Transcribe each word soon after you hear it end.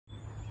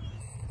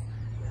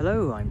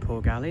Hello, I'm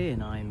Paul Galley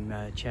and I'm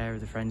chair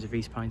of the Friends of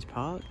East Pines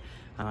Park,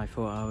 and I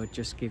thought I would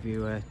just give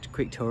you a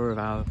quick tour of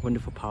our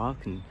wonderful park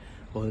and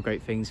all the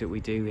great things that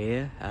we do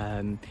here.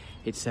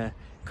 It's a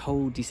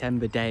cold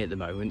December day at the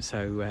moment,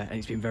 so and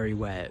it's been very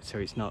wet, so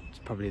it's not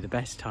probably the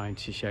best time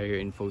to show you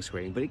in full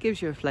screen, but it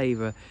gives you a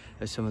flavour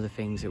of some of the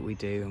things that we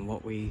do and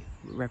what we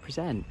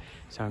represent.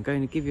 So I'm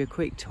going to give you a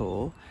quick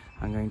tour.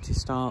 I'm going to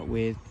start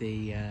with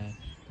the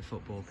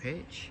football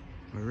pitch.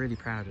 We're really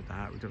proud of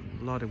that. We've done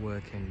a lot of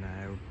work in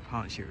there,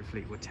 partnership with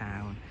Fleetwood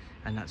Town,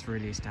 and that's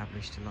really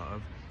established a lot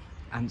of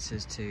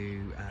answers to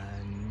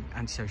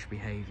antisocial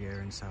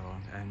behaviour and so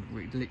on. And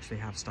we literally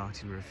have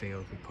started with a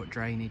field. We put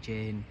drainage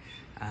in,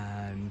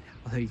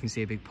 although you can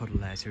see a big puddle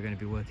there, so we're going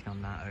to be working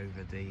on that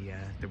over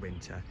the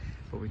winter.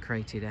 But we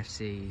created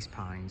FC East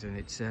Pines, and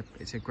it's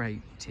a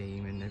great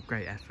team and a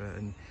great effort,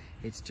 and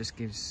it just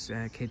gives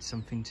kids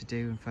something to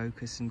do and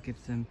focus and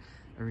give them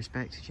a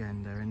respect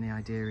agenda. And the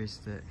idea is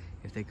that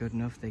if they're good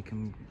enough, they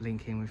can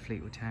link in with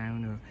Fleetwood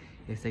Town, or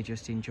if they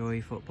just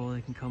enjoy football, they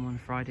can come on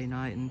Friday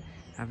night and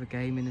have a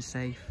game in a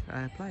safe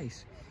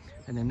place.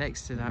 And then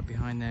next to that,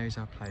 behind there, is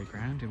our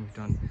playground, and we've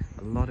done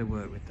a lot of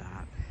work with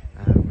that.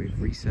 We've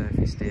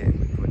resurfaced it,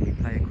 we've put new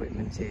play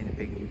equipment in, a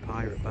big new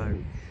pirate boat,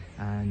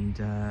 and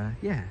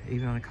yeah,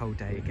 even on a cold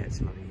day it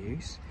gets a lot of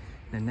use.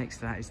 And then next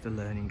to that is the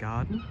learning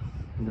garden,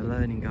 and the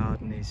learning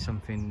garden is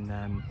something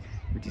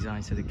we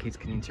designed so the kids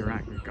can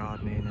interact with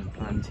gardening and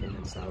planting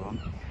and so on.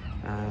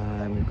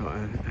 We've got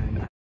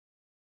an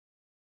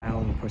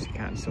owl and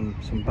pussycat and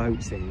some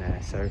boats in there,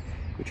 so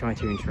we try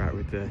to interact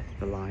with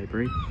the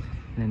library.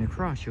 And then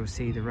across you'll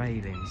see the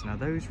railings. Now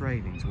those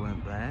railings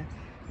weren't there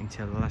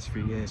until the last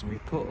few years, and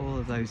we've put all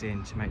of those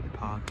in to make the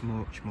park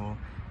much more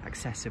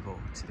accessible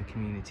to the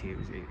community.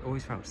 It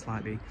always felt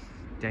slightly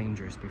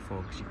dangerous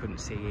before because you couldn't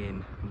see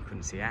in and you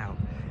couldn't see out.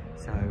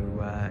 So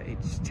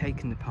it's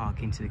taken the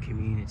park into the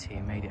community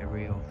and made it a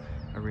real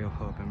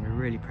hub, and we're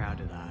really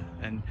proud of that.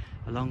 And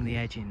along the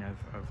edging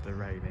of the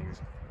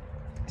railings,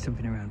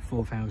 something around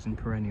 4,000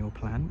 perennial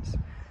plants.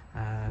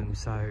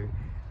 So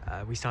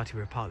we started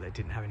with a park that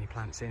didn't have any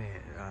plants in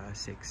it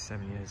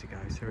 6-7 years ago.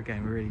 So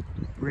again, we're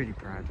really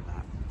proud of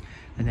that.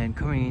 And then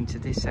coming into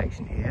this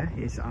section here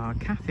is our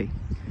cafe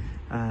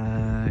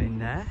in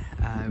there,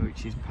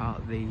 which is part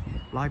of the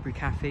library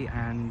cafe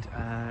and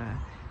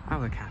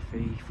our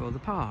cafe for the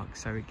park.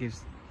 So it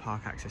gives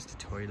park access to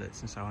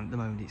toilets and so on. At the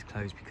moment it's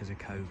closed because of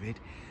COVID,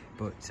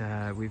 but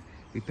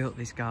we built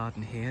this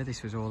garden here.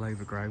 This was all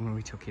overgrown when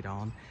we took it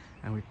on,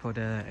 and we put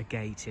a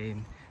gate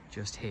in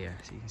just here,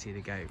 so you can see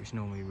the gate, which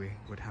normally we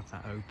would have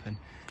that open.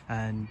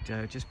 And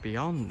just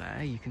beyond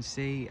there you can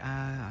see,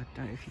 I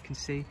don't know if you can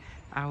see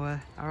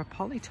our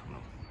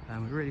polytunnel.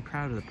 We're really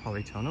proud of the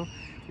polytunnel.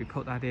 We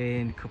put that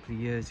in a couple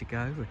of years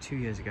ago, or 2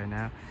 years ago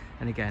now,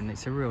 and again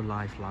it's a real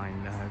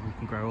lifeline. We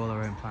can grow all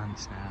our own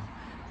plants now,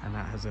 and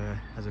that has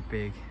a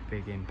big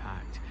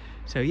impact.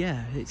 So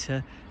yeah, it's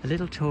a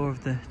little tour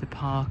of the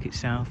park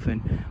itself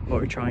and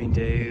what we're trying to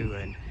do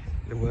and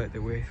the work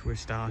that we've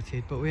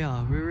started. But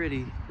we're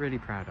really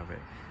proud of it,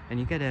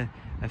 and you get a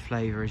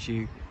flavour as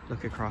you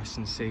look across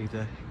and see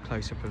the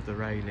close-up of the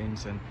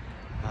railings and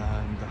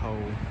the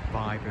whole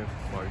vibe of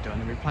what we've done.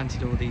 And we've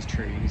planted all these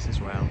trees as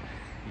well,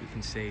 you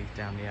can see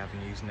down the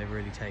avenues, and they've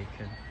really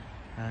taken.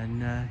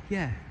 And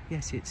yeah,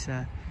 yes, it's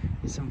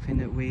something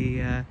that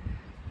we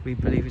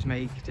believe has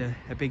made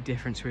a big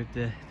difference with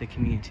the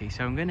community.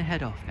 So I'm going to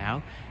head off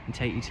now and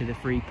take you to the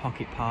 3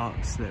 pocket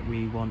parks that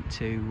we want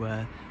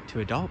to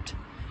adopt,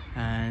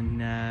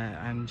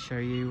 and show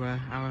you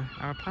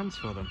our plans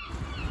for them.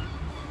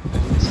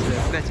 This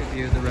is a better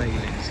view of the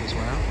railings as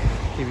well,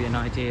 give you an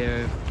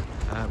idea of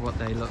what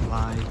they look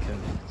like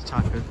and the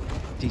type of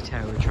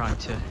detail we're trying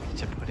to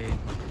put in.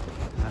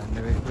 And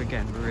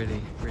again, we're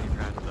really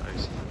proud of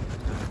those.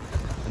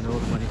 And all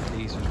the money for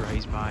these was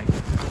raised by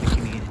the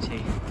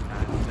community,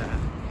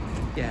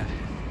 and yeah,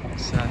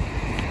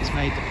 it's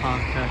made the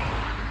park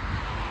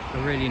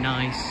a really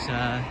nice,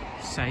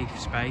 safe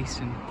space,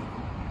 and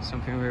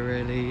something we're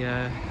really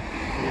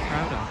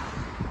proud of.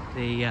 As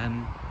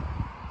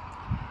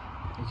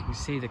you can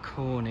see the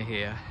corner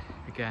here,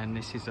 again,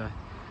 this is I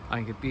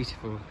think a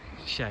beautiful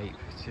shape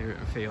to it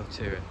and feel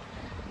to it.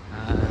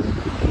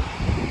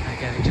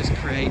 Again, it just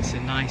creates a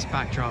nice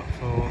backdrop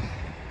for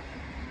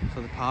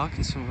the park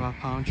and some of our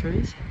palm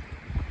trees.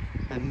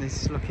 And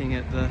this is looking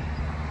at the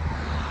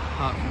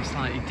park from a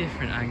slightly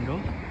different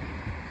angle.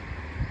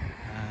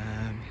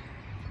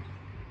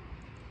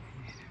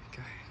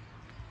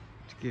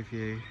 To give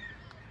you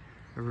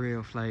a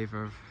real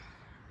flavour of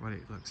what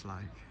it looks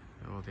like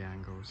at all the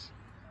angles.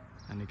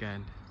 And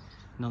again,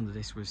 none of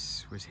this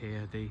was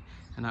here,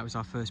 and that was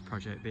our first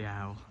project, the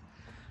owl.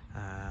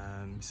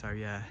 So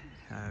yeah,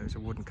 it was a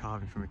wooden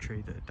carving from a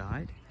tree that had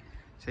died.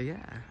 So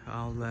yeah,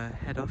 I'll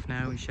head off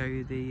now and show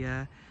you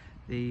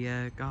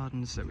the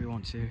gardens that we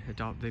want to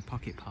adopt, the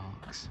pocket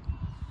parks.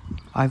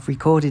 I've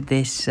recorded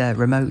this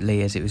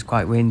remotely as it was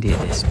quite windy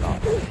at this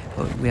spot,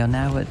 but we are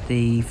now at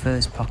the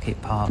first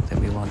pocket park that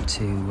we want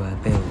to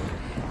build,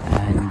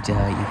 and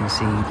you can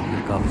see that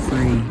we've got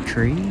 3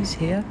 trees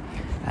here,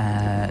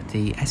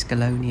 The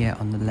Escalonia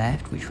on the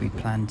left, which we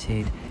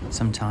planted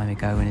some time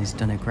ago and has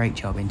done a great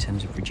job in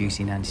terms of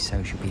reducing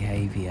antisocial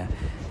behaviour.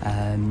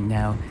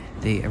 Now,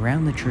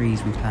 around the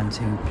trees we plan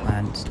to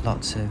plant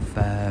lots of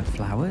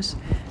flowers,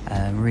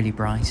 really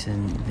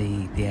brighten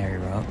the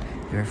area up.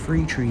 There are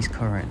 3 trees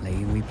currently,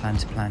 and we plan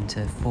to plant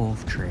a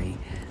 4th tree.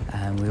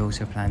 We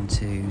also plan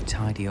to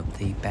tidy up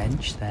the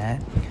bench there,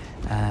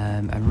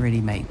 and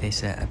really make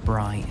this a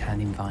bright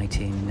and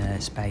inviting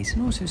space,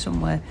 and also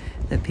somewhere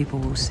that people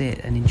will sit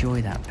and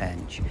enjoy that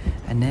bench.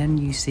 And then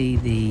you see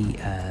the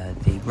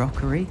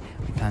rockery.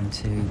 We plan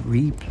to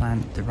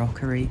replant the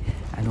rockery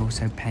and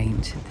also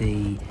paint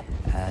the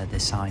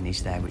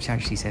signage there, which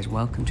actually says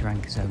 "Welcome to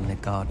Anchorsholme, the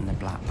Garden of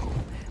Blackpool,"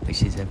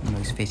 which is a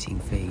most fitting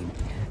theme.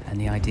 And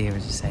the idea,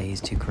 as I say,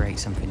 is to create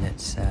something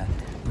that's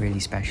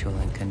really special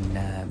and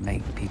can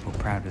make people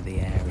proud of the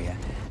area.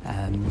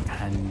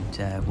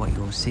 And what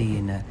you'll see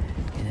in a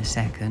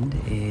second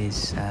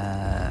is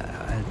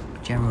a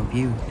general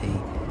view of the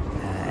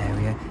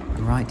area.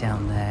 And right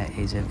down there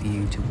is a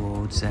view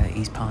towards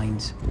East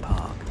Pines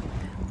Park.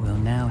 We'll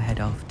now head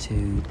off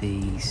to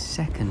the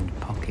 2nd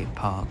pocket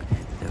park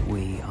that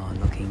we are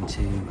looking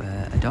to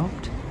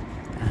adopt,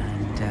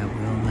 and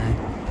we'll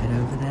head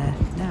over there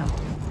now.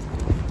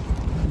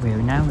 We're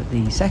now at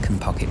the 2nd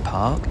pocket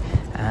park,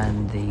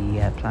 and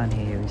the plan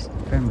here is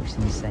very much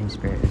in the same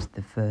spirit as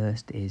the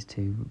first, is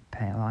to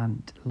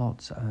plant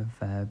lots of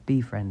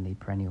bee-friendly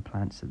perennial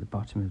plants at the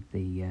bottom of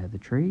the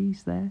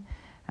trees there,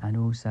 and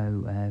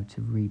also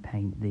to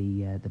repaint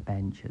the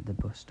bench at the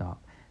bus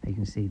stop. You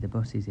can see the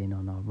bus is in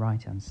on our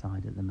right hand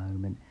side at the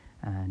moment,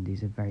 and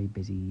is a very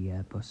busy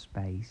bus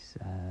space.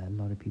 A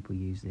lot of people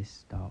use this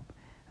stop.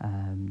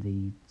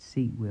 The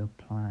seat we'll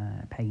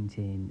paint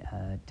in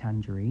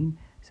tangerine,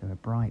 so a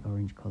bright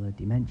orange colour,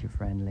 dementia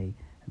friendly,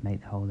 and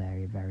make the whole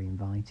area very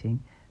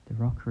inviting. The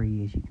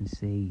rockery, as you can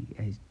see,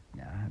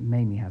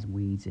 mainly has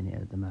weeds in it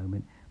at the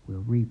moment.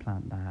 We'll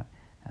replant that,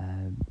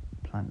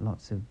 plant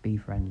lots of bee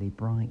friendly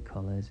bright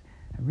colours,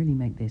 and really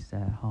make this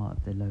heart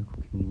of the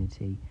local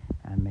community,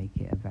 and make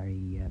it a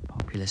very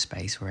popular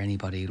space for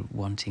anybody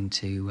wanting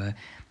to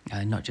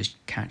not just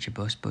catch a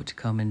bus, but to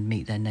come and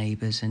meet their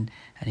neighbours and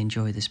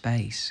enjoy the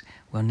space.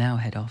 We'll now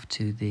head off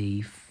to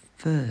the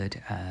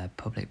 3rd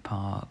pocket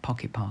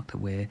park that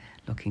we're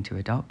looking to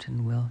adopt,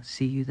 and we'll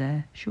see you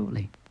there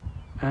shortly.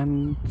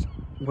 And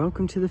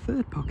welcome to the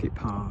 3rd pocket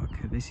park.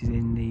 This is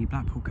in the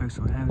Blackpool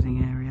coastal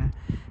housing area,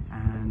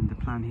 and the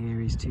plan here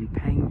is to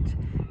paint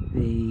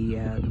the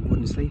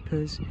wooden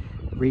sleepers,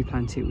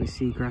 replant it with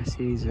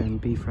seagrasses and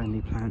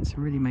bee-friendly plants,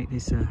 and really make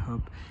this a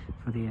hub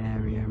for the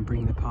area and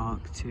bring the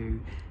park to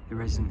the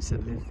residents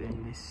that live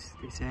in this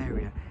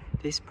area.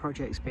 This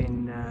project's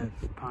been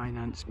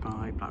financed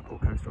by Blackpool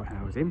Coastal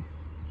Housing,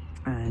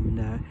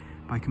 and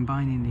by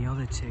combining the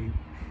other 2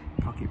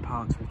 pocket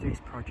parks with this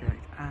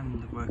project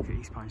and the work at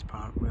East Pines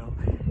Park, we'll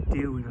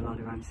deal with a lot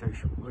of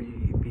antisocial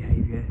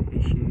behaviour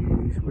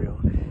issues.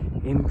 We'll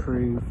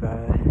improve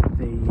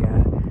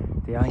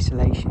the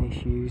isolation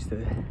issues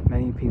that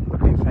many people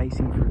have been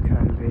facing through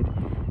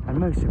COVID, and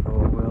most of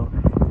all, we'll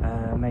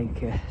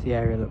make the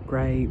area look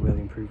great. We'll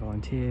improve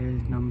volunteer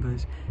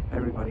numbers.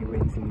 Everybody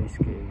wins in this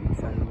scheme,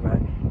 so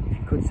if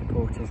you could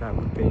support us, that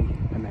would be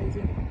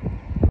amazing.